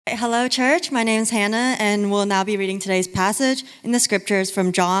Hello, church. My name is Hannah, and we'll now be reading today's passage in the scriptures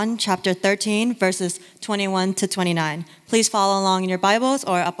from John chapter 13, verses 21 to 29. Please follow along in your Bibles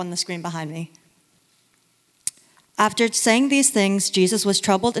or up on the screen behind me. After saying these things, Jesus was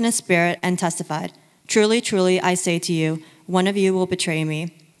troubled in his spirit and testified, "Truly, truly, I say to you, one of you will betray me."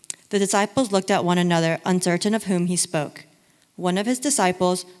 The disciples looked at one another, uncertain of whom he spoke. One of his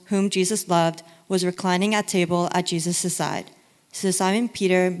disciples, whom Jesus loved, was reclining at table at Jesus' side. So Simon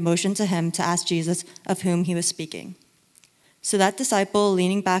Peter motioned to him to ask Jesus of whom he was speaking. So that disciple,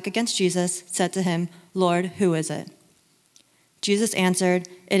 leaning back against Jesus, said to him, "Lord, who is it?" Jesus answered,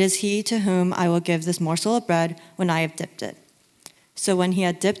 "It is he to whom I will give this morsel of bread when I have dipped it." So when he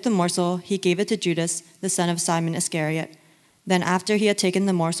had dipped the morsel, he gave it to Judas, the son of Simon Iscariot. Then after he had taken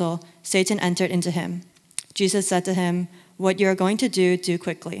the morsel, Satan entered into him. Jesus said to him, "What you are going to do, do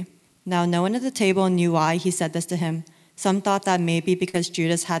quickly." Now no one at the table knew why he said this to him. Some thought that maybe because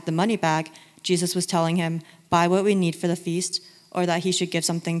Judas had the money bag, Jesus was telling him, "Buy what we need for the feast," or that he should give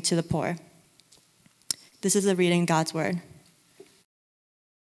something to the poor. This is the reading of God's word.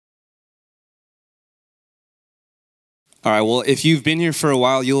 All right, well, if you've been here for a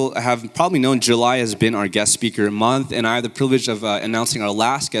while, you'll have probably known July has been our guest speaker month, and I have the privilege of announcing our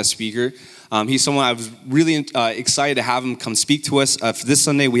last guest speaker. He's someone I was really excited to have him come speak to us. For this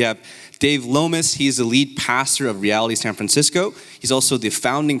Sunday, we have Dave Lomas. He's the lead pastor of Reality San Francisco. He's also the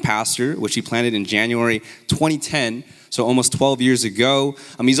founding pastor, which he planted in January 2010, so almost 12 years ago.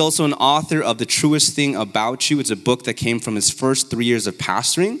 He's also an author of The Truest Thing About You. It's a book that came from his first 3 years of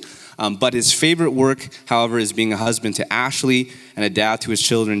pastoring. But his favorite work, however, is being a husband to Ashley and a dad to his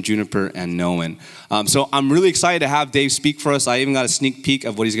children, Juniper and Noah. So I'm really excited to have Dave speak for us. I even got a sneak peek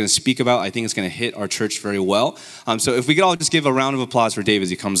of what he's going to speak about. I think it's going to hit our church very well. So if we could all just give a round of applause for Dave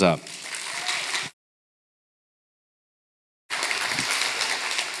as he comes up.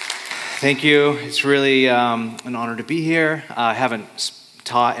 Thank you. It's really an honor to be here. I haven't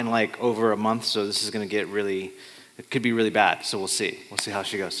taught in like over a month, so this is going to get it could be really bad, so we'll see. We'll see how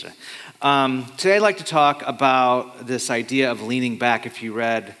she goes today. Today I'd like to talk about this idea of leaning back. If you're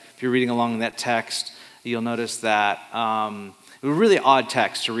reading along in that text, you'll notice that it was a really odd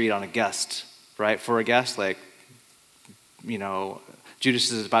text to read on a guest, right? For a guest, like,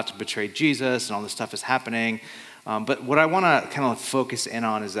 Judas is about to betray Jesus and all this stuff is happening. But what I want to kind of focus in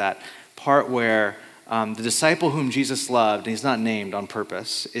on is that part where the disciple whom Jesus loved, and he's not named on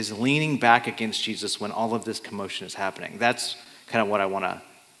purpose, is leaning back against Jesus when all of this commotion is happening. That's kind of what I want to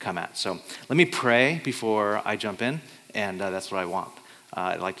come at. So let me pray before I jump in, and that's what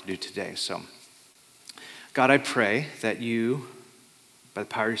I'd like to do today. So God, I pray that you, by the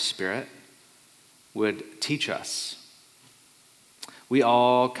power of your Spirit, would teach us. We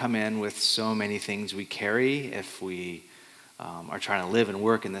all come in with so many things we carry if we are trying to live and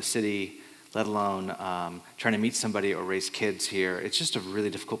work in the city, let alone trying to meet somebody or raise kids here. It's just a really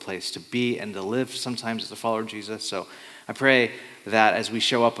difficult place to be and to live sometimes as a follower of Jesus. So I pray that as we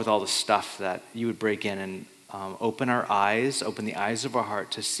show up with all the stuff, that you would break in and open the eyes of our heart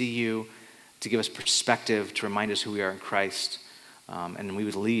to see you, to give us perspective, to remind us who we are in Christ, and we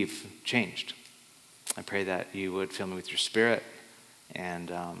would leave changed. I pray that you would fill me with your Spirit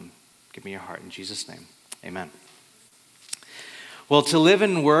and give me your heart. In Jesus' name, amen. Well, to live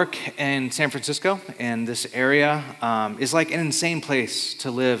and work in San Francisco, in this area, is like an insane place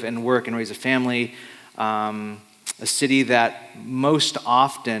to live and work and raise a family. A city that most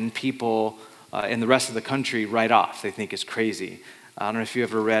often people in the rest of the country write off. They think is crazy. I don't know if you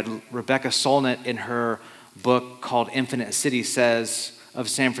ever read Rebecca Solnit in her book called Infinite City says of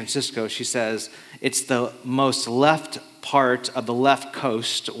San Francisco, she says, it's the most left part of the left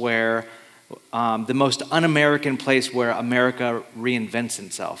coast where the most un-American place where America reinvents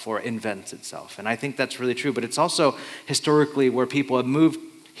itself or invents itself. And I think that's really true, but it's also historically where people have moved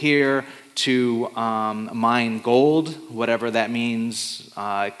here to mine gold, whatever that means.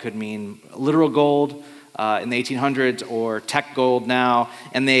 It could mean literal gold in the 1800s or tech gold now,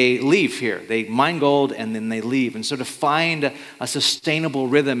 and they leave here. They mine gold and then they leave. And so to find a sustainable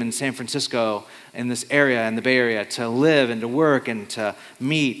rhythm in San Francisco, in this area, in the Bay Area, to live and to work and to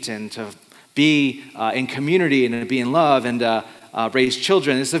meet and to be in community and to be in love and raise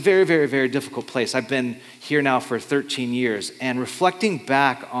children. It's a very, very, very difficult place. I've been here now for 13 years, and reflecting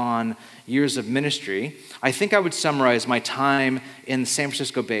back on years of ministry, I think I would summarize my time in the San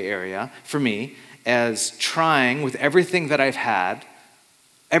Francisco Bay Area, for me, as trying with everything that I've had,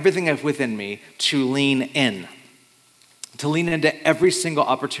 everything I've within me, to lean in. To lean into every single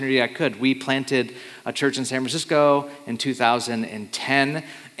opportunity I could. We planted a church in San Francisco in 2010,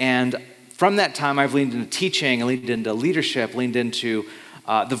 and from that time, I've leaned into teaching, leaned into leadership, leaned into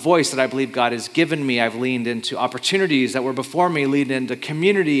the voice that I believe God has given me. I've leaned into opportunities that were before me, leaned into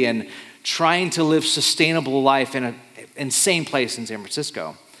community and trying to live sustainable life in an insane place in San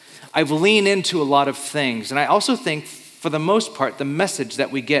Francisco. I've leaned into a lot of things. And I also think, for the most part, the message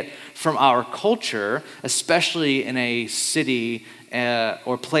that we get from our culture, especially in a city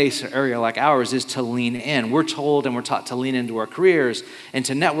or place or area like ours, is to lean in. We're told and we're taught to lean into our careers,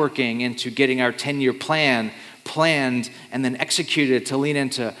 into networking, into getting our 10-year plan planned and then executed, to lean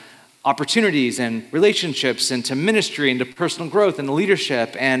into opportunities and relationships, into ministry, into personal growth and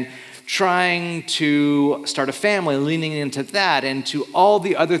leadership, and trying to start a family, leaning into that, and to all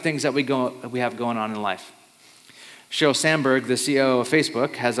the other things that we have going on in life. Sheryl Sandberg, the CEO of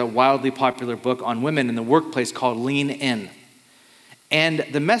Facebook, has a wildly popular book on women in the workplace called Lean In. And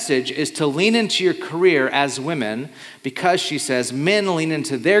the message is to lean into your career as women, because she says men lean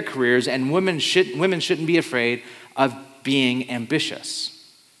into their careers and women shouldn't be afraid of being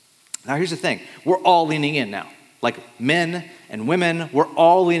ambitious. Now here's the thing, we're all leaning in now. Like men and women, we're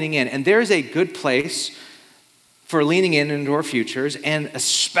all leaning in. And there's a good place for leaning in into our futures, and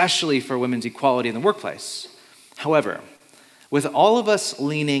especially for women's equality in the workplace. However, with all of us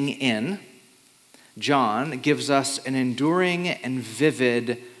leaning in, John gives us an enduring and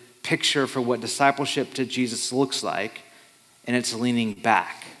vivid picture for what discipleship to Jesus looks like, and it's leaning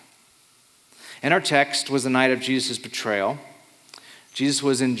back. And our text was the night of Jesus' betrayal. Jesus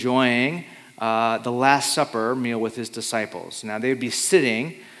was enjoying the Last Supper meal with his disciples. Now, they would be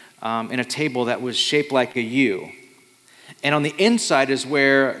sitting in a table that was shaped like a U. And on the inside is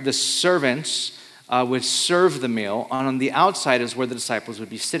where the servants would serve the meal. And on the outside is where the disciples would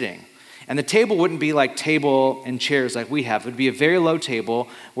be sitting. And the table wouldn't be like table and chairs like we have. It would be a very low table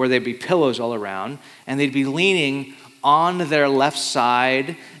where there'd be pillows all around. And they'd be leaning on their left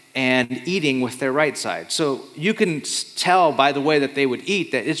side and eating with their right side. So you can tell by the way that they would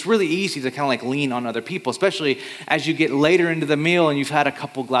eat that it's really easy to kind of like lean on other people, especially as you get later into the meal and you've had a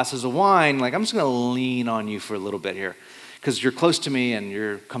couple glasses of wine. Like, I'm just going to lean on you for a little bit here because you're close to me and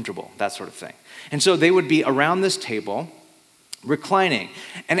you're comfortable, that sort of thing. And so they would be around this table reclining.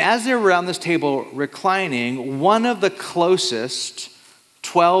 And as they're around this table reclining, one of the closest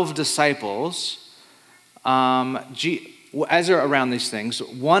 12 disciples, as they're around these things,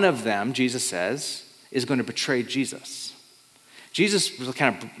 one of them, Jesus says, is going to betray Jesus. Jesus was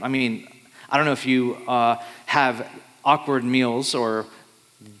kind of, I don't know if you have awkward meals or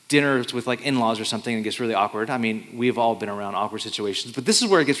dinners with like in-laws or something and it gets really awkward. We've all been around awkward situations, but this is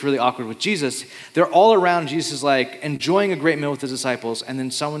where it gets really awkward with Jesus. They're all around Jesus, like enjoying a great meal with his disciples, and then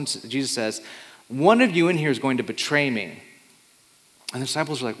Jesus says, one of you in here is going to betray me. And the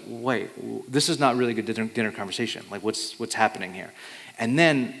disciples are like, wait, this is not really good dinner conversation. Like, what's happening here? And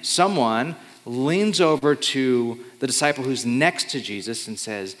then someone leans over to the disciple who's next to Jesus and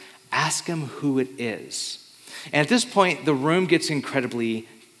says, ask him who it is. And at this point, the room gets incredibly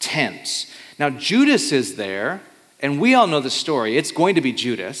tense. Now, Judas is there, and we all know the story. It's going to be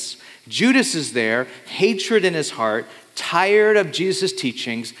Judas. Judas is there, hatred in his heart, tired of Jesus'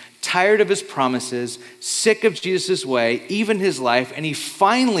 teachings, tired of his promises, sick of Jesus' way, even his life, and he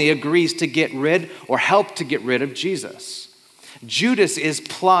finally agrees to get rid or help to get rid of Jesus. Judas is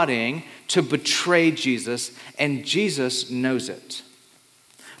plotting to betray Jesus, and Jesus knows it.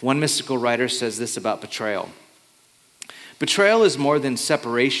 One mystical writer says this about betrayal. Betrayal is more than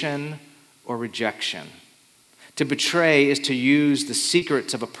separation or rejection. To betray is to use the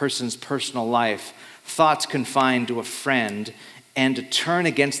secrets of a person's personal life, thoughts confined to a friend, and to turn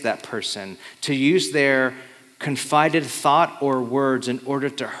against that person, to use their confided thought or words in order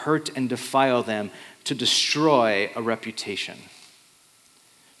to hurt and defile them, to destroy a reputation.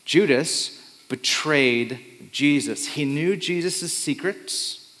 Judas betrayed Jesus. He knew Jesus'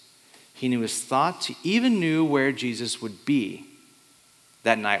 secrets. He knew his thoughts. He even knew where Jesus would be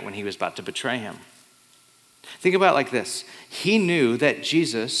that night when he was about to betray him. Think about it like this. He knew that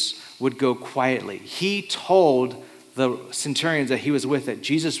Jesus would go quietly. He told the centurions that he was with that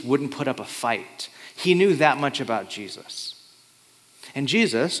Jesus wouldn't put up a fight. He knew that much about Jesus. And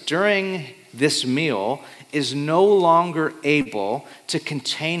Jesus, during this meal, is no longer able to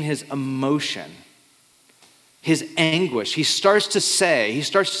contain his emotion, his anguish. He starts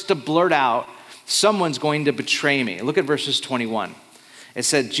to blurt out, someone's going to betray me. Look at verses 21. It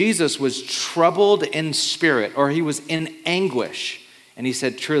said, Jesus was troubled in spirit, or he was in anguish. And he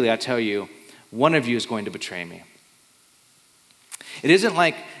said, truly, I tell you, one of you is going to betray me.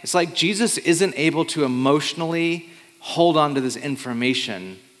 It's like Jesus isn't able to emotionally hold on to this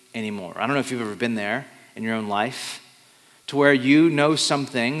information anymore. I don't know if you've ever been there in your own life, to where you know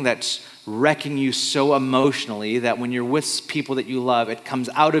something that's wrecking you so emotionally that when you're with people that you love, it comes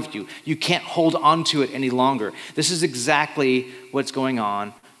out of you. You can't hold on to it any longer. This is exactly what's going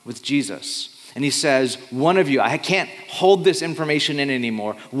on with Jesus. And he says, one of you, I can't hold this information in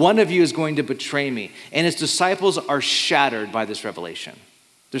anymore. One of you is going to betray me. And his disciples are shattered by this revelation.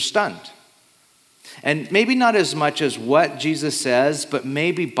 They're stunned. And maybe not as much as what Jesus says, but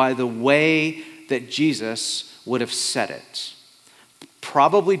maybe by the way that Jesus would have said it.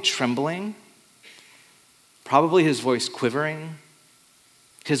 Probably trembling, probably his voice quivering,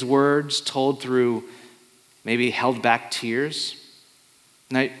 his words told through maybe held back tears.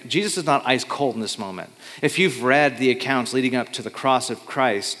 Now, Jesus is not ice cold in this moment. If you've read the accounts leading up to the cross of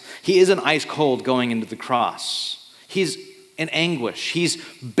Christ, he isn't ice cold going into the cross. He's in anguish. He's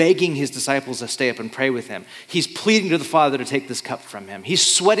begging his disciples to stay up and pray with him. He's pleading to the Father to take this cup from him. He's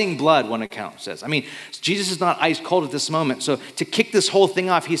sweating blood, one account says. I mean, Jesus is not ice cold at this moment. So to kick this whole thing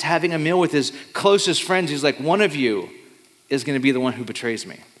off, he's having a meal with his closest friends. He's like, one of you is going to be the one who betrays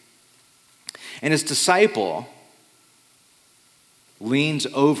me. And his disciple leans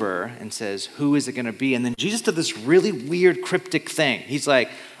over and says, who is it going to be? And then Jesus did this really weird cryptic thing. He's like,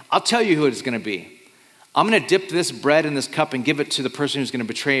 I'll tell you who it's going to be. I'm going to dip this bread in this cup and give it to the person who's going to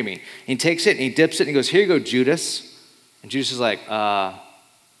betray me. And he takes it and he dips it and he goes, here you go, Judas. And Judas is like,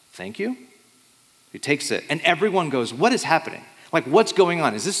 thank you. He takes it and everyone goes, what is happening? Like, what's going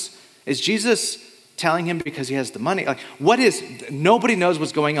on? Is Jesus telling him because he has the money? Like, nobody knows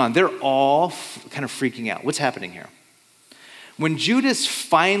what's going on. They're all kind of freaking out. What's happening here? When Judas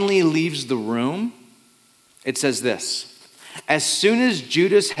finally leaves the room, it says this. As soon as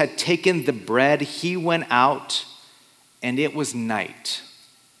Judas had taken the bread, he went out, and it was night.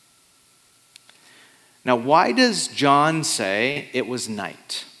 Now, why does John say it was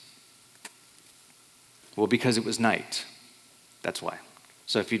night? Well, because it was night. That's why.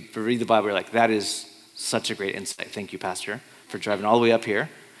 So if you read the Bible, you're like, that is such a great insight. Thank you, Pastor, for driving all the way up here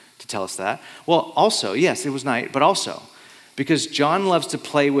to tell us that. Well, also, yes, it was night, but also because John loves to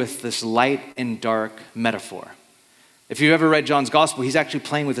play with this light and dark metaphor. If you've ever read John's gospel, he's actually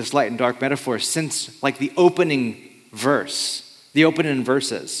playing with this light and dark metaphor since like the opening verse, the opening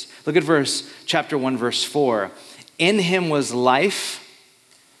verses. Look at chapter 1, verse 4. In him was life,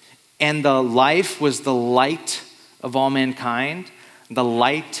 and the life was the light of all mankind. The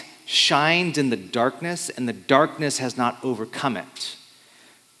light shined in the darkness, and the darkness has not overcome it.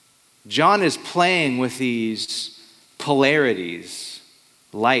 John is playing with these polarities,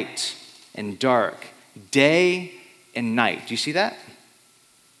 light and dark, day and night. Do you see that?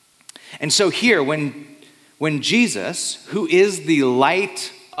 And so here, when Jesus, who is the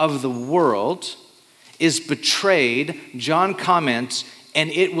light of the world, is betrayed, John comments,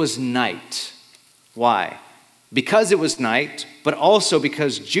 and it was night. Why? Because it was night, but also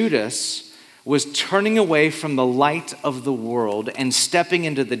because Judas was turning away from the light of the world and stepping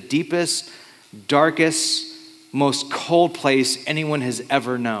into the deepest, darkest, most cold place anyone has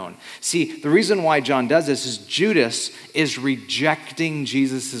ever known. See, the reason why John does this is Judas is rejecting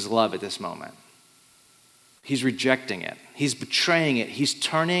Jesus' love at this moment. He's rejecting it. He's betraying it. He's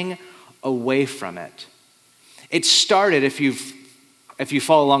turning away from it. It started, if you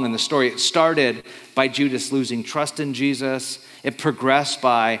follow along in the story, it started by Judas losing trust in Jesus. It progressed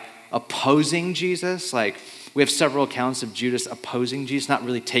by opposing Jesus. Like, we have several accounts of Judas opposing Jesus, not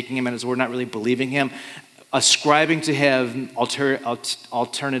really taking him at his word, not really believing him, ascribing to him ulterior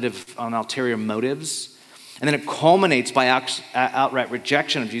motives. And then it culminates by outright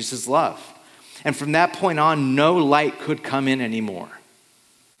rejection of Jesus' love. And from that point on, no light could come in anymore.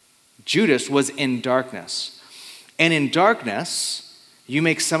 Judas was in darkness. And in darkness, you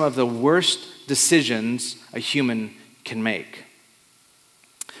make some of the worst decisions a human can make.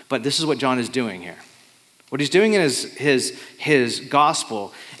 But this is what John is doing here. What he's doing in his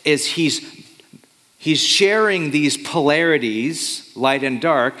gospel is he's sharing these polarities, light and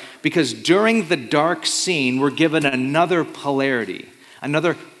dark, because during the dark scene, we're given another polarity,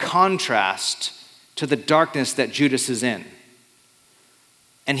 another contrast to the darkness that Judas is in.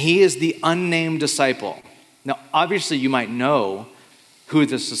 And he is the unnamed disciple. Now, obviously, you might know who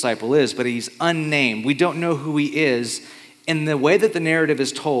this disciple is, but he's unnamed. We don't know who he is. In the way that the narrative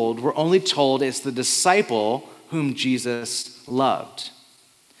is told, we're only told it's the disciple whom Jesus loved.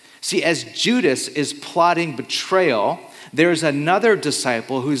 See, as Judas is plotting betrayal, there's another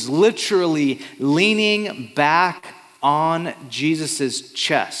disciple who's literally leaning back on Jesus'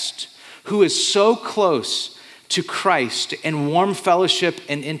 chest, who is so close to Christ in warm fellowship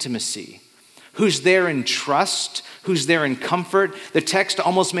and intimacy, who's there in trust, who's there in comfort. The text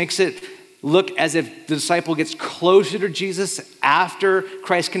almost makes it look as if the disciple gets closer to Jesus after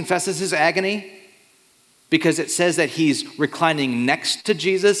Christ confesses his agony, because it says that he's reclining next to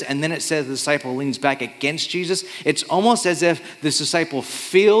Jesus, and then it says the disciple leans back against Jesus. It's almost as if this disciple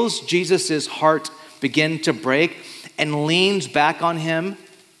feels Jesus' heart begin to break and leans back on him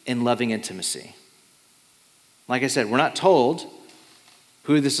in loving intimacy. Like I said, we're not told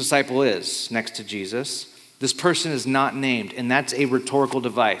who this disciple is next to Jesus. This person is not named, and that's a rhetorical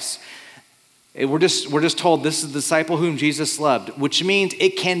device. We're just told this is the disciple whom Jesus loved, which means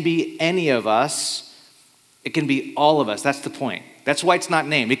it can be any of us. It can be all of us. That's the point. That's why it's not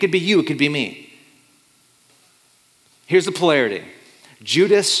named. It could be you. It could be me. Here's the polarity.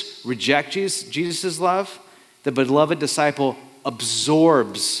 Judas rejects Jesus' love. The beloved disciple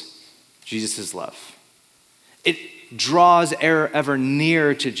absorbs Jesus' love. It draws ever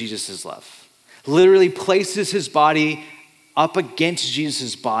nearer to Jesus' love. Literally places his body up against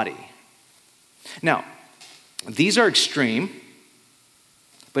Jesus' body. Now, these are extreme,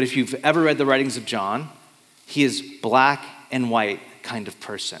 but if you've ever read the writings of John, he is black and white kind of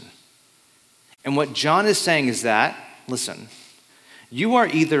person. And what John is saying is that, listen, you are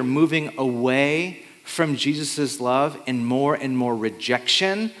either moving away from Jesus' love and more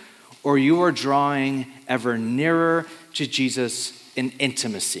rejection, or you are drawing ever nearer to Jesus in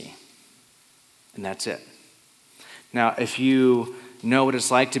intimacy. And that's it. Now, if you know what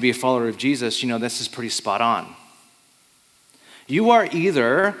it's like to be a follower of Jesus, you know this is pretty spot on. You are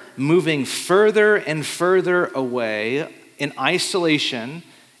either moving further and further away in isolation,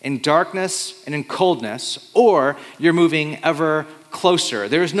 in darkness, and in coldness, or you're moving ever closer.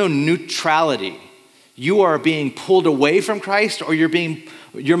 There is no neutrality. You are being pulled away from Christ, or you're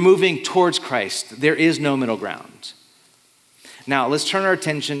moving towards Christ. There is no middle ground. Now, let's turn our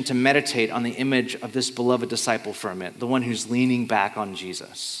attention to meditate on the image of this beloved disciple for a minute, the one who's leaning back on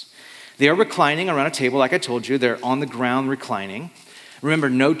Jesus. They are reclining around a table, like I told you. They're on the ground reclining. Remember,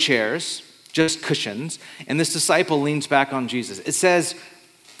 no chairs, just cushions. And this disciple leans back on Jesus. It says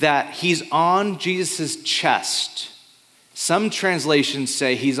that he's on Jesus' chest. Some translations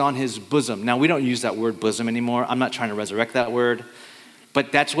say he's on his bosom. Now, we don't use that word bosom anymore. I'm not trying to resurrect that word.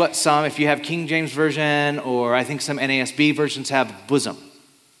 But that's what some, if you have King James Version, or I think some NASB versions have bosom.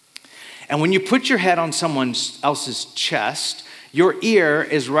 And when you put your head on someone else's chest, your ear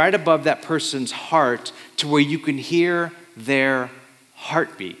is right above that person's heart to where you can hear their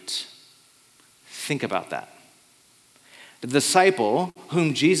heartbeat. Think about that. The disciple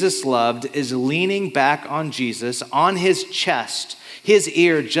whom Jesus loved is leaning back on Jesus, on his chest, his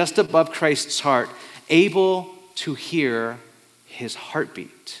ear just above Christ's heart, able to hear his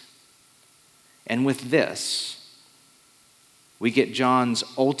heartbeat. And with this, we get John's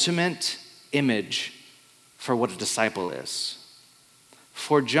ultimate image for what a disciple is.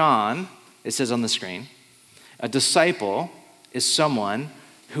 For John, it says on the screen, a disciple is someone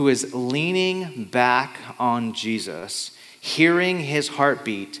who is leaning back on Jesus, hearing his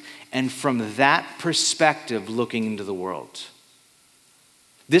heartbeat, and from that perspective looking into the world.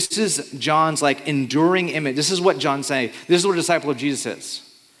 This is John's enduring image. This is what John's saying. This is what a disciple of Jesus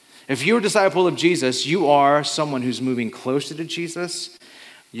is. If you're a disciple of Jesus, you are someone who's moving closer to Jesus,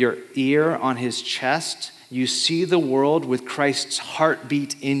 your ear on his chest. You see the world with Christ's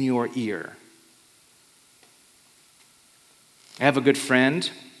heartbeat in your ear. I have a good friend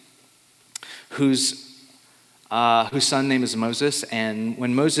whose son name is Moses, and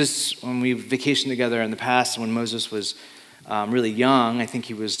when we vacationed together in the past, when Moses was really young, I think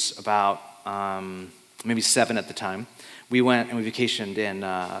he was about maybe 7 at the time, we went and we vacationed in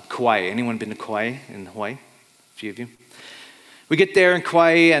Kauai. Anyone been to Kauai in Hawaii? A few of you? We get there in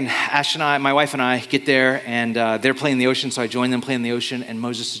Kauai, and Ash and I, my wife and I, get there, and they're playing in the ocean, so I join them playing in the ocean, and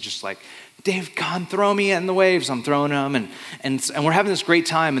Moses is just like, Dave, God, throw me in the waves. I'm throwing him, and we're having this great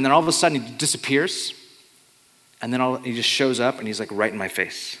time, and then all of a sudden he disappears, and then he just shows up, and he's like right in my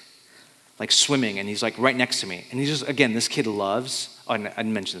face, like swimming, and he's like right next to me, and he's just, again, this kid loves, I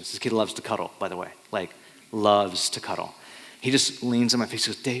didn't mention this kid loves to cuddle, by the way, loves to cuddle. He just leans on my face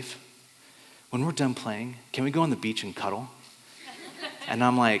and goes, Dave, when we're done playing, can we go on the beach and cuddle? And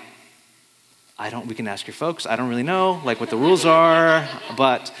I'm like, we can ask your folks. I don't really know what the rules are.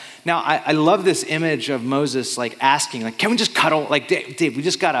 But now I love this image of Moses asking, can we just cuddle? Dave, we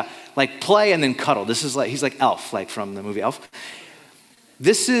just gotta play and then cuddle. This is he's like Elf, from the movie Elf.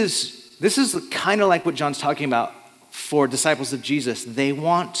 This is kind of like what John's talking about for disciples of Jesus. They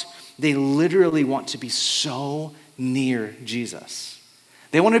literally want to be so near Jesus.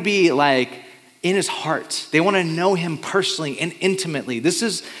 They want to be in his heart. They want to know him personally and intimately. This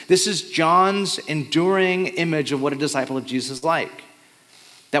is John's enduring image of what a disciple of Jesus is like.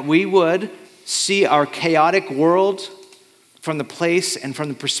 That we would see our chaotic world from the place and from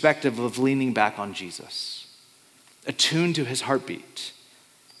the perspective of leaning back on Jesus, attuned to his heartbeat.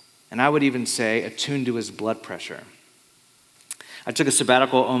 And I would even say attuned to his blood pressure. I took a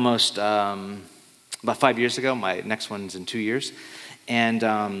sabbatical almost about 5 years ago. My next one's in 2 years. And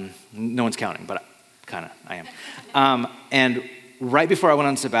no one's counting, but kind of I am. And right before I went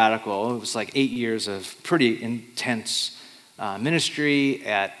on sabbatical, it was like 8 years of pretty intense ministry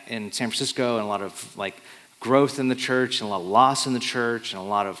in San Francisco, and a lot of like growth in the church, and a lot of loss in the church, and a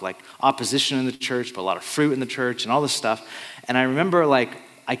lot of like opposition in the church, but a lot of fruit in the church, and all this stuff. And I remember like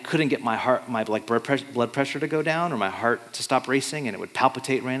I couldn't get my like blood pressure to go down, or my heart to stop racing, and it would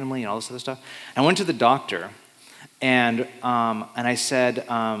palpitate randomly and all this other stuff. I went to the doctor, and I said,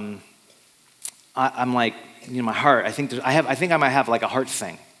 I'm like, my heart. I think I might have like a heart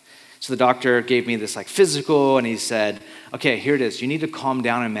thing. So the doctor gave me this like physical, and he said, okay, here it is. You need to calm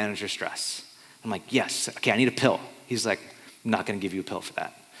down and manage your stress. I'm like, yes. Okay, I need a pill. He's like, I'm not going to give you a pill for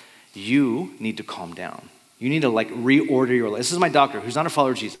that. You need to calm down. You need to like reorder your life. This is my doctor, who's not a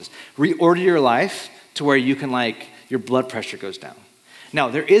follower of Jesus. Reorder your life to where you can like, your blood pressure goes down. Now,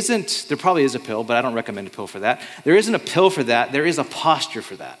 there probably is a pill, but I don't recommend a pill for that. There isn't a pill for that. There is a posture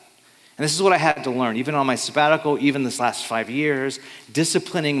for that. And this is what I had to learn, even on my sabbatical, even this last 5 years,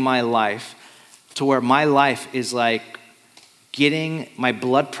 disciplining my life to where my life is like getting my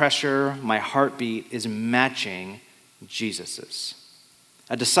blood pressure, my heartbeat is matching Jesus's.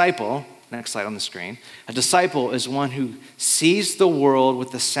 A disciple, next slide on the screen, a disciple is one who sees the world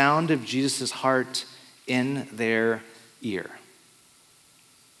with the sound of Jesus' heart in their ear.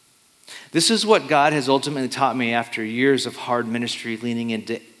 This is what God has ultimately taught me after years of hard ministry, leaning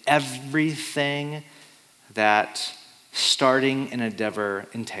into everything that starting an endeavor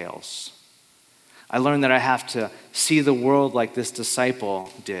entails. I learned that I have to see the world like this disciple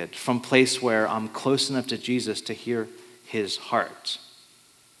did, from a place where I'm close enough to Jesus to hear his heart.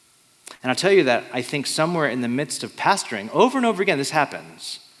 And I'll tell you that I think somewhere in the midst of pastoring, over and over again, this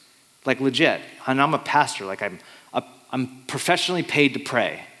happens. Like legit. And I'm a pastor. Like I'm professionally paid to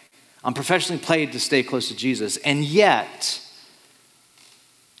pray. I'm professionally paid to stay close to Jesus. And yet,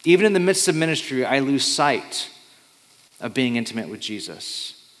 even in the midst of ministry, I lose sight of being intimate with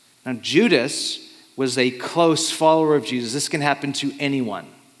Jesus. Now, Judas was a close follower of Jesus. This can happen to anyone.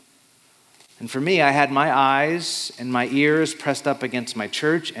 And for me, I had my eyes and my ears pressed up against my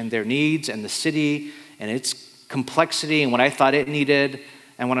church and their needs and the city and its complexity and what I thought it needed.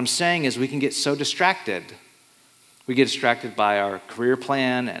 And what I'm saying is we can get so distracted. We get distracted by our career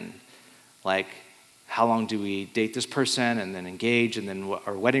plan and like, how long do we date this person and then engage, and then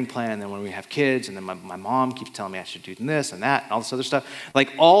our wedding plan, and then when we have kids, and then my mom keeps telling me I should do this and that and all this other stuff.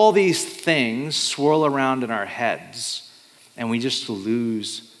 Like all these things swirl around in our heads, and we just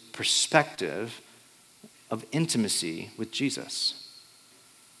lose perspective of intimacy with Jesus.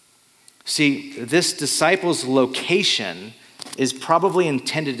 See, this disciple's location is probably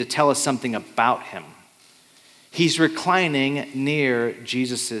intended to tell us something about him. He's reclining near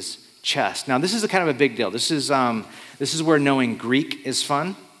Jesus's chest. Now, this is a kind of a big deal. This is where knowing Greek is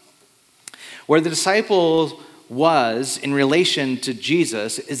fun. Where the disciple was in relation to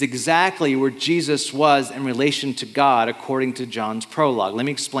Jesus is exactly where Jesus was in relation to God, according to John's prologue. Let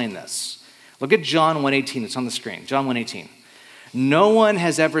me explain this. Look at John 1:18. It's on the screen. John 1:18. No one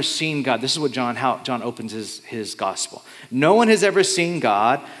has ever seen God. This is what how John opens his gospel. No one has ever seen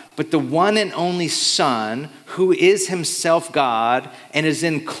God, but the one and only Son, who is himself God and is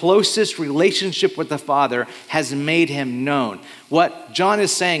in closest relationship with the Father, has made him known. What John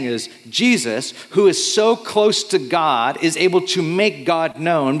is saying is Jesus, who is so close to God, is able to make God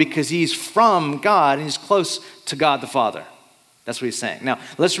known because he's from God and he's close to God the Father. That's what he's saying. Now,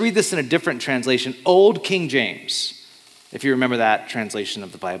 let's read this in a different translation. Old King James, if you remember that translation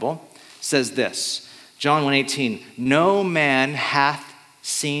of the Bible, says this. John 1:18, no man hath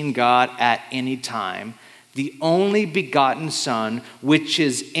seen God at any time, the only begotten Son, which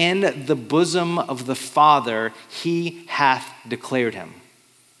is in the bosom of the Father, he hath declared him.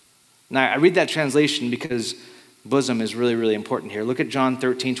 Now, I read that translation because bosom is really, really important here. Look at John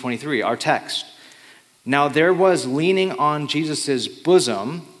 13:23, our text. Now there was leaning on Jesus'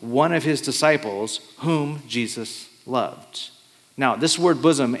 bosom one of his disciples whom Jesus loved. Now, this word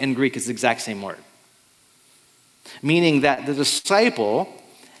bosom in Greek is the exact same word, meaning that the disciple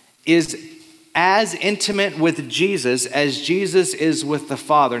is as intimate with Jesus as Jesus is with the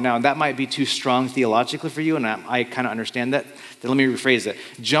Father. Now, that might be too strong theologically for you, and I kind of understand that. Then let me rephrase it.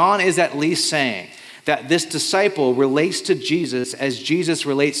 John is at least saying that this disciple relates to Jesus as Jesus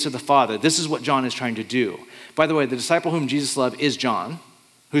relates to the Father. This is what John is trying to do. By the way, the disciple whom Jesus loved is John.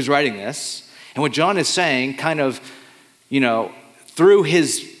 who's writing this. And what John is saying, kind of, through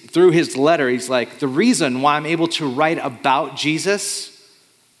his letter, he's like, the reason why I'm able to write about Jesus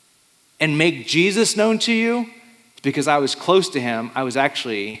and make Jesus known to you is because I was close to him. I was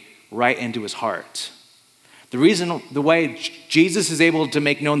actually right into his heart. The way Jesus is able to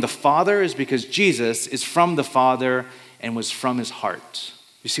make known the Father is because Jesus is from the Father and was from his heart.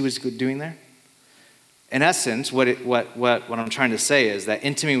 You see what he's doing there? In essence, what I'm trying to say is that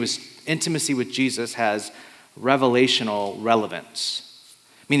intimacy with Jesus has revelational relevance,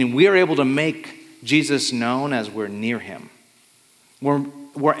 meaning we are able to make Jesus known as we're near him.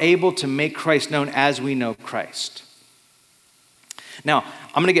 We're able to make Christ known as we know Christ. Now,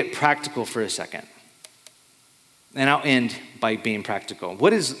 I'm going to get practical for a second. And I'll end by being practical. What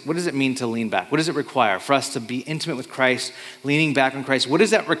does it mean to lean back? What does it require for us to be intimate with Christ, leaning back on Christ? What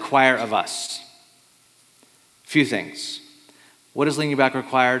does that require of us? A few things. What does leaning back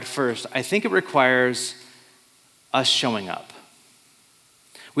require? First, I think it requires us showing up.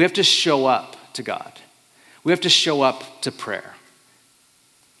 We have to show up to God. We have to show up to prayer.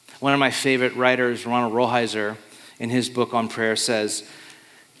 One of my favorite writers, Ronald Rolheiser, in his book on prayer says,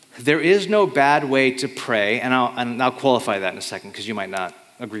 there is no bad way to pray, and I'll qualify that in a second because you might not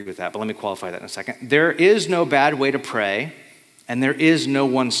agree with that, but let me qualify that in a second. There is no bad way to pray, and there is no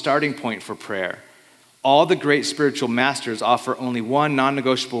one starting point for prayer. All the great spiritual masters offer only one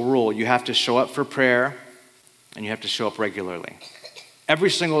non-negotiable rule. You have to show up for prayer, and you have to show up regularly. Every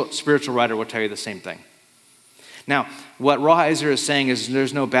single spiritual writer will tell you the same thing. Now, what Rolheiser is saying is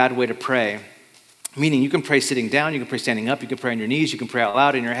there's no bad way to pray. Meaning you can pray sitting down, you can pray standing up, you can pray on your knees, you can pray out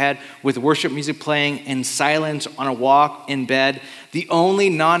loud in your head with worship music playing, in silence, on a walk, in bed. The only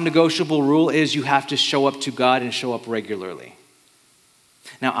non-negotiable rule is you have to show up to God and show up regularly.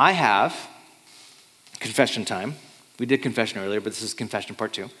 Now I have confession time. We did confession earlier, but this is confession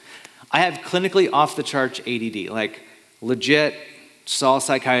part 2. I have clinically off the charts ADD, like legit. Saw a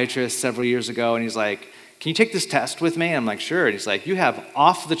psychiatrist several years ago and he's like, can you take this test with me? And I'm like, sure. And he's like, you have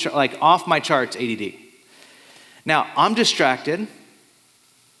off my charts ADD. Now, I'm distracted.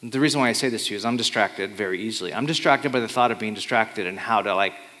 The reason why I say this to you is I'm distracted very easily. I'm distracted by the thought of being distracted and how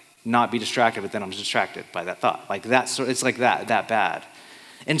to not be distracted, but then I'm distracted by that thought. Like that, so it's like that bad.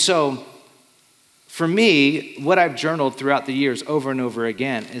 And so for me, what I've journaled throughout the years over and over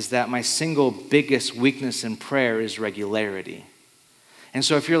again is that my single biggest weakness in prayer is regularity. And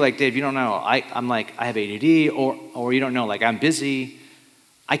so if you're like, Dave, you don't know, I'm like, I have ADD, or you don't know, like I'm busy,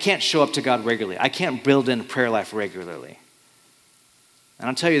 I can't show up to God regularly. I can't build in a prayer life regularly. And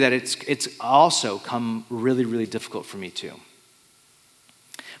I'll tell you that it's also come really, really difficult for me too.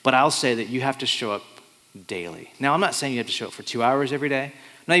 But I'll say that you have to show up daily. Now, I'm not saying you have to show up for 2 hours every day.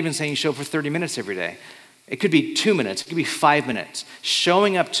 I'm not even saying you show up for 30 minutes every day. It could be 2 minutes. It could be 5 minutes.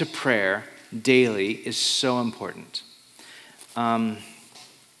 Showing up to prayer daily is so important.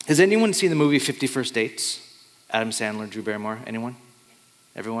 Has anyone seen the movie 50 First Dates? Adam Sandler, Drew Barrymore, anyone?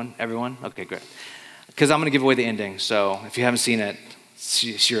 Everyone? Okay, great. Because I'm going to give away the ending, so if you haven't seen it,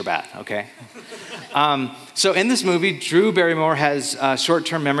 you're bad, okay? So in this movie, Drew Barrymore has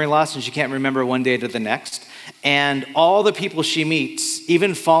short-term memory loss and she can't remember one day to the next. And all the people she meets,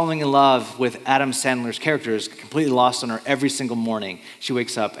 even falling in love with Adam Sandler's character, is completely lost on her every single morning. She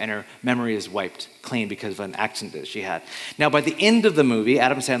wakes up and her memory is wiped clean because of an accident that she had. Now, by the end of the movie,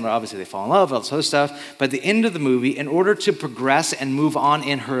 Adam Sandler, obviously they fall in love, all this other stuff. By the end of the movie, in order to progress and move on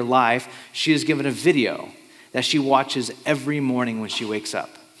in her life, she is given a video that she watches every morning when she wakes up.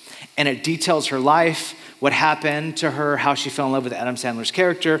 And it details her life, what happened to her, how she fell in love with Adam Sandler's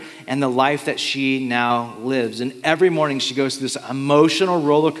character, and the life that she now lives. And every morning she goes through this emotional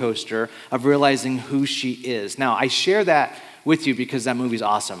roller coaster of realizing who she is. Now, I share that with you because that movie's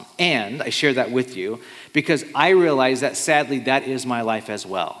awesome. And I share that with you because I realize that sadly that is my life as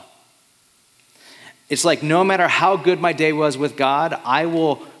well. It's like no matter how good my day was with God, I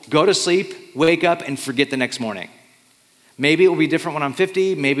will go to sleep, wake up, and forget the next morning. Maybe it will be different when I'm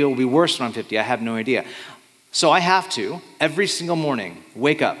 50. Maybe it will be worse when I'm 50. I have no idea. So I have to, every single morning,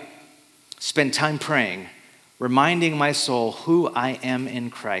 wake up, spend time praying, reminding my soul who I am in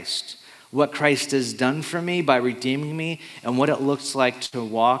Christ, what Christ has done for me by redeeming me, and what it looks like to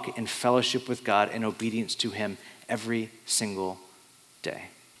walk in fellowship with God in obedience to him every single day.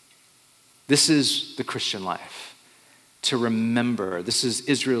 This is the Christian life. To remember, this is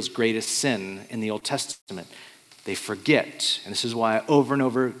Israel's greatest sin in the Old Testament. They forget, and this is why over and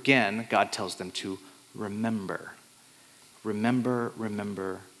over again, God tells them to remember. Remember,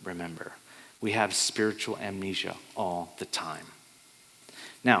 remember, remember. We have spiritual amnesia all the time.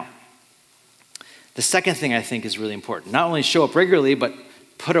 Now, the second thing I think is really important, not only show up regularly, but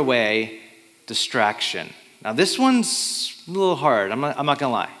put away distraction. Now this one's a little hard, I'm not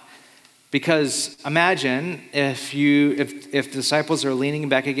gonna lie. Because imagine if the disciples are leaning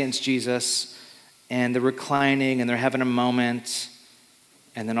back against Jesus and they're reclining and they're having a moment,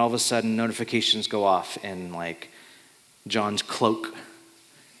 and then all of a sudden notifications go off in like John's cloak,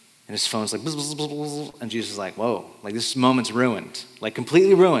 and his phone's like bzz, bzz, bzz, bzz, and Jesus is like, whoa, like this moment's ruined, like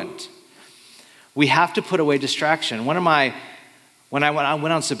completely ruined. We have to put away distraction. When I went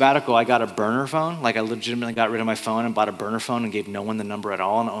on sabbatical, I got a burner phone. Like I legitimately got rid of my phone and bought a burner phone and gave no one the number at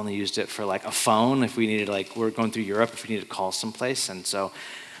all, and only used it for like a phone if we needed, like we're going through Europe, if we needed to call someplace. And so,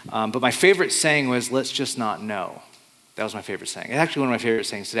 but my favorite saying was, let's just not know. That was my favorite saying. It's actually one of my favorite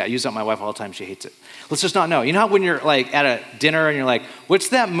sayings today. I use it on my wife all the time. She hates it. Let's just not know. You know how when you're like at a dinner and you're like, what's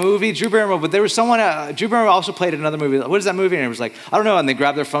that movie? Drew Barrymore, but there was someone, Drew Barrymore also played another movie. What is that movie? And it was like, I don't know. And they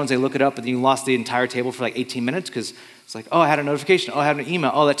grab their phones, they look it up, and then you lost the entire table for like 18 minutes because it's like, oh, I had a notification. Oh, I had an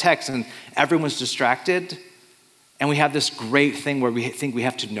email. Oh, that text. And everyone's distracted. And we have this great thing where we think we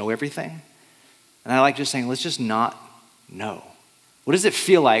have to know everything. And I like just saying, let's just not know. What does it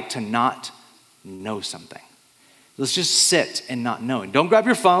feel like to not know something? Let's just sit and not knowing. Don't grab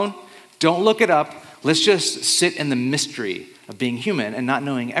your phone. Don't look it up. Let's just sit in the mystery of being human and not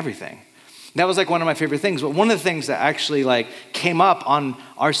knowing everything. That was like one of my favorite things. But one of the things that actually like came up on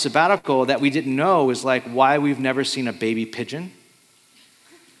our sabbatical that we didn't know is like why we've never seen a baby pigeon.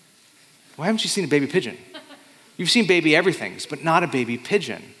 Why haven't you seen a baby pigeon? You've seen baby everythings, but not a baby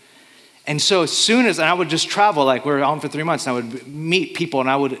pigeon. And so as soon as, and I would just travel, like we were on for 3 months, and I would meet people,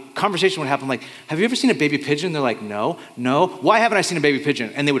 and conversation would happen like, have you ever seen a baby pigeon? They're like, no. Why haven't I seen a baby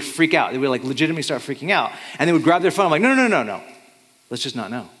pigeon? And they would freak out. They would like legitimately start freaking out. And they would grab their phone. I'm like, no. Let's just not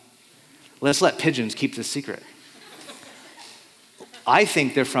know. Let's let pigeons keep this secret. I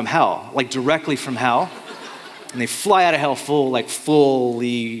think they're from hell, like directly from hell. And they fly out of hell fully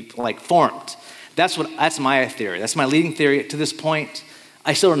formed. That's my theory. That's my leading theory to this point.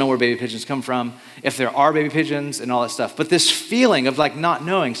 I still don't know where baby pigeons come from, if there are baby pigeons and all that stuff. But this feeling of like not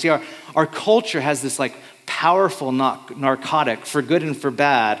knowing. See, our culture has this like powerful narcotic for good and for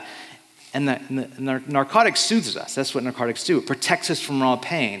bad. And the narcotic soothes us. That's what narcotics do. It protects us from raw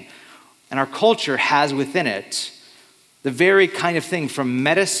pain. And our culture has within it the very kind of thing from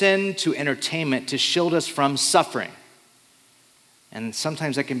medicine to entertainment to shield us from suffering. And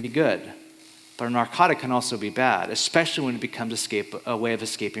sometimes that can be good. But a narcotic can also be bad, especially when it becomes a way of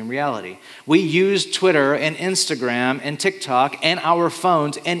escaping reality. We use Twitter and Instagram and TikTok and our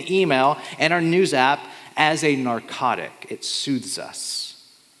phones and email and our news app as a narcotic. It soothes us.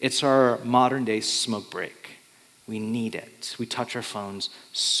 It's our modern day smoke break. We need it. We touch our phones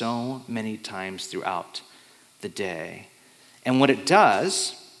so many times throughout the day. And what it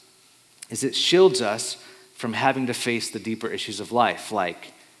does is it shields us from having to face the deeper issues of life,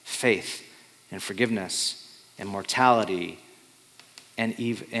 like faith and forgiveness and mortality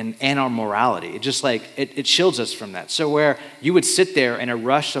and our morality. It just like, it shields us from that. So where you would sit there in a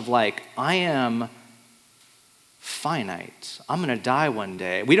rush of like, I am finite. I'm gonna die one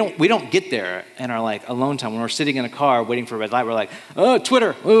day. We don't get there in our like alone time. When we're sitting in a car waiting for a red light, we're like, oh,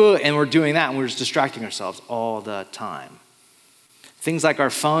 Twitter, and we're doing that and we're just distracting ourselves all the time. Things like our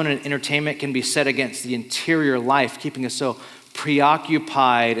phone and entertainment can be set against the interior life, keeping us so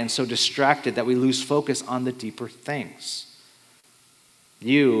preoccupied and so distracted that we lose focus on the deeper things.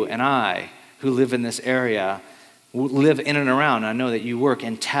 You and I, who live in this area, live in and around. I know that you work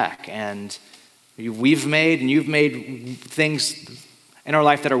in tech, and you've made things in our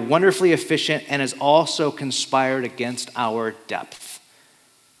life that are wonderfully efficient and has also conspired against our depth.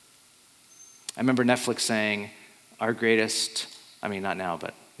 I remember Netflix saying, not now,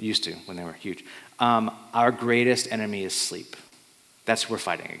 but used to when they were huge. Our greatest enemy is sleep. That's what we're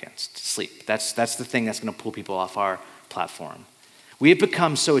fighting against, sleep. That's the thing that's going to pull people off our platform. We have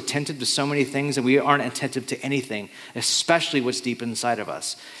become so attentive to so many things and we aren't attentive to anything, especially what's deep inside of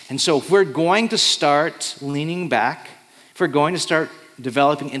us. And so if we're going to start leaning back, if we're going to start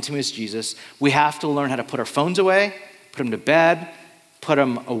developing intimacy with Jesus, we have to learn how to put our phones away, put them to bed, put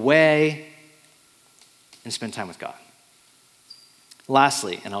them away, and spend time with God.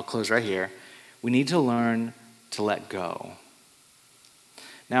 Lastly, and I'll close right here, we need to learn to let go.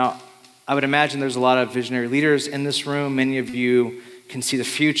 Now, I would imagine there's a lot of visionary leaders in this room. Many of you can see the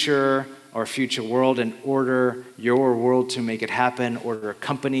future or future world and order your world to make it happen, order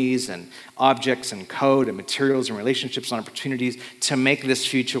companies and objects and code and materials and relationships and opportunities to make this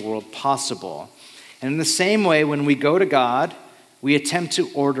future world possible. And in the same way, when we go to God, we attempt to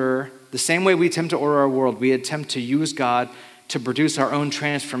order, the same way we attempt to order our world, we attempt to use God to produce our own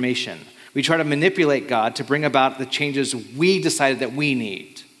transformation. We try to manipulate God to bring about the changes we decided that we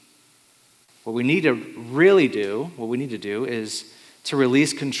need. What we need to do is to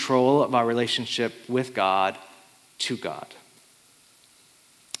release control of our relationship with God to God.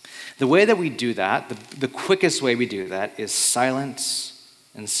 The way that we do that, the quickest way we do that, is silence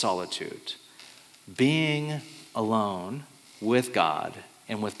and solitude. Being alone with God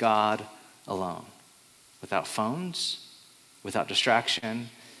and with God alone. Without phones, without distraction.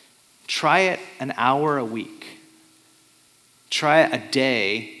 Try it an hour a week. Try it a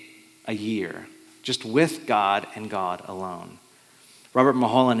day, a year, just with God and God alone. Robert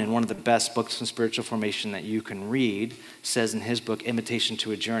Mulholland, in one of the best books on spiritual formation that you can read, says in his book, Invitation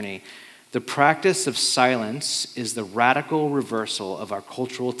to a Journey, the practice of silence is the radical reversal of our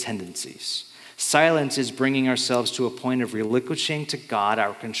cultural tendencies. Silence is bringing ourselves to a point of relinquishing to God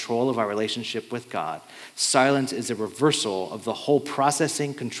our control of our relationship with God. Silence is a reversal of the whole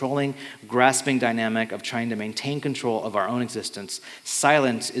processing, controlling, grasping dynamic of trying to maintain control of our own existence.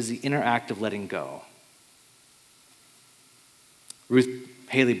 Silence is the inner act of letting go. Ruth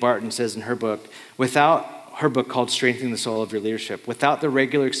Haley Barton says in her book called Strengthening the Soul of Your Leadership, without the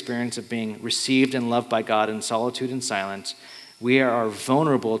regular experience of being received and loved by God in solitude and silence, we are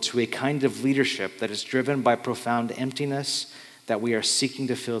vulnerable to a kind of leadership that is driven by profound emptiness that we are seeking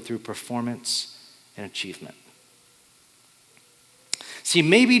to fill through performance and achievement. See,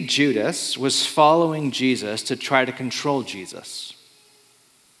 maybe Judas was following Jesus to try to control Jesus.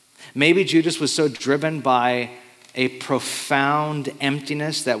 Maybe Judas was so driven by a profound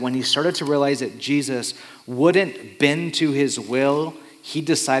emptiness that when he started to realize that Jesus wouldn't bend to his will, he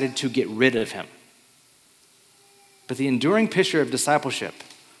decided to get rid of him. But the enduring picture of discipleship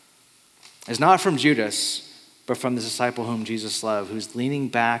is not from Judas, but from the disciple whom Jesus loved, who's leaning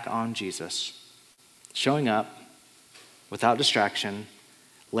back on Jesus, showing up without distraction,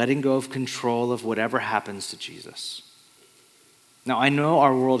 letting go of control of whatever happens to Jesus. Now, I know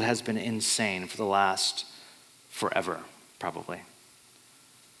our world has been insane for the last forever, probably.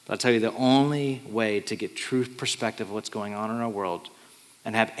 But I'll tell you, the only way to get true perspective of what's going on in our world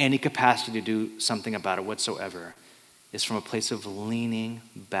and have any capacity to do something about it whatsoever is from a place of leaning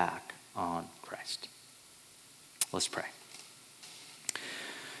back on Christ. Let's pray.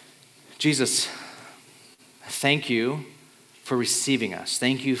 Jesus, thank you for receiving us.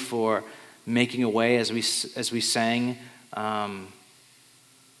 Thank you for making a way as we sang in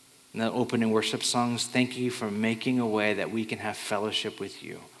the opening worship songs. Thank you for making a way that we can have fellowship with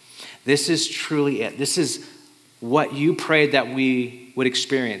you. This is truly it. This is what you prayed that we would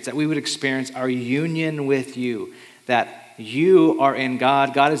experience our union with you, that you are in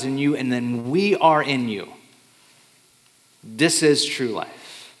God, God is in you, and then we are in you. This is true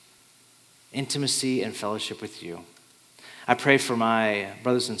life. Intimacy and fellowship with you. I pray for my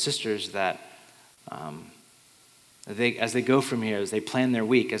brothers and sisters that as they go from here, as they plan their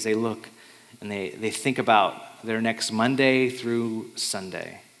week, as they look and they think about their next Monday through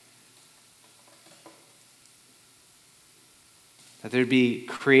Sunday, that there'd be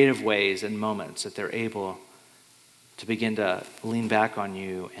creative ways and moments that they're able to begin to lean back on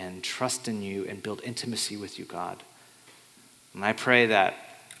you and trust in you and build intimacy with you, God. And I pray that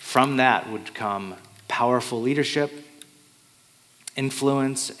from that would come powerful leadership,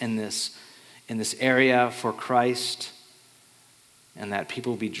 influence in this area for Christ, and that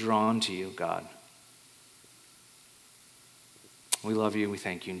people will be drawn to you, God. We love you. We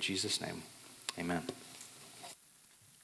thank you in Jesus' name. Amen.